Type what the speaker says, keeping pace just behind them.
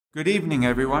Good evening,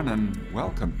 everyone, and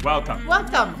welcome. Welcome.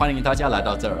 Welcome. 欢迎大家来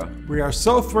到这儿。 We are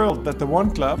so thrilled that the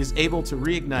One Club is able to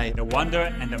reignite The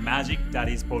wonder and the magic that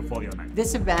is Portfolio Night.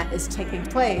 This event is taking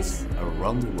place.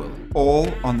 Around the world. All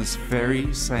on this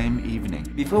very same evening.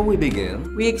 Before we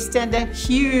begin, We extend a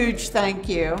huge thank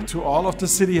you to all of the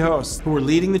city hosts who are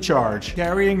leading the charge.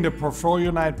 carrying the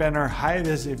Portfolio Night banner high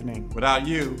this evening. Without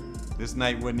you, this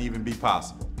night wouldn't even be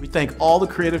possible. We thank all the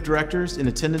creative directors in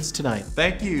attendance tonight.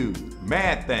 Thank you,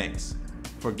 mad thanks,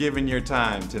 for giving your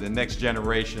time to the next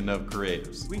generation of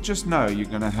creators. We just know you're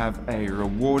going to have a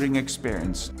rewarding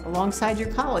experience. alongside your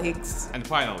colleagues. And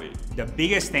finally, The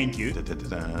biggest thank you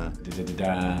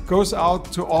Goes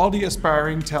out to all the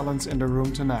aspiring talents in the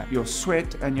room tonight. Your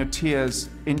sweat and your tears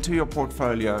into your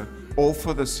portfolio, all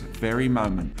for this very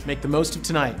moment. Make the most of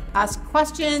tonight. Ask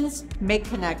questions, make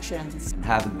connections.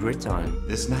 have a great time.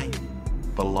 this night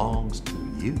belongs to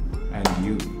you. And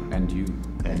you, and you,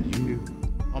 and you.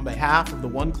 On behalf of the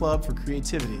One Club for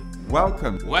Creativity,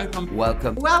 Welcome. Welcome.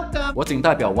 Welcome. 我仅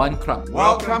代表 One Club。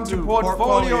 Welcome to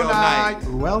Portfolio Night.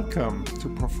 Welcome to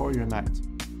Portfolio Night.